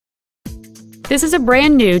This is a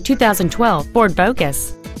brand new 2012 Ford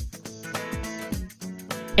Focus.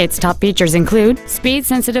 Its top features include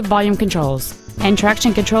speed-sensitive volume controls and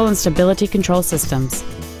traction control and stability control systems.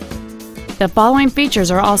 The following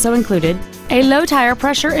features are also included: a low tire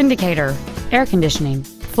pressure indicator, air conditioning,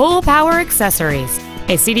 full power accessories,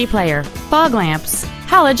 a CD player, fog lamps,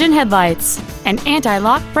 halogen headlights, an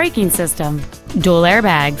anti-lock braking system, dual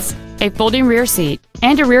airbags, a folding rear seat,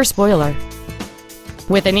 and a rear spoiler.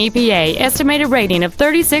 With an EPA estimated rating of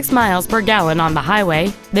 36 miles per gallon on the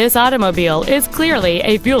highway, this automobile is clearly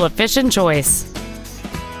a fuel-efficient choice.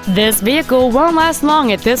 This vehicle won't last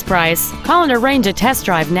long at this price. Call and arrange a test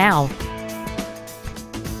drive now.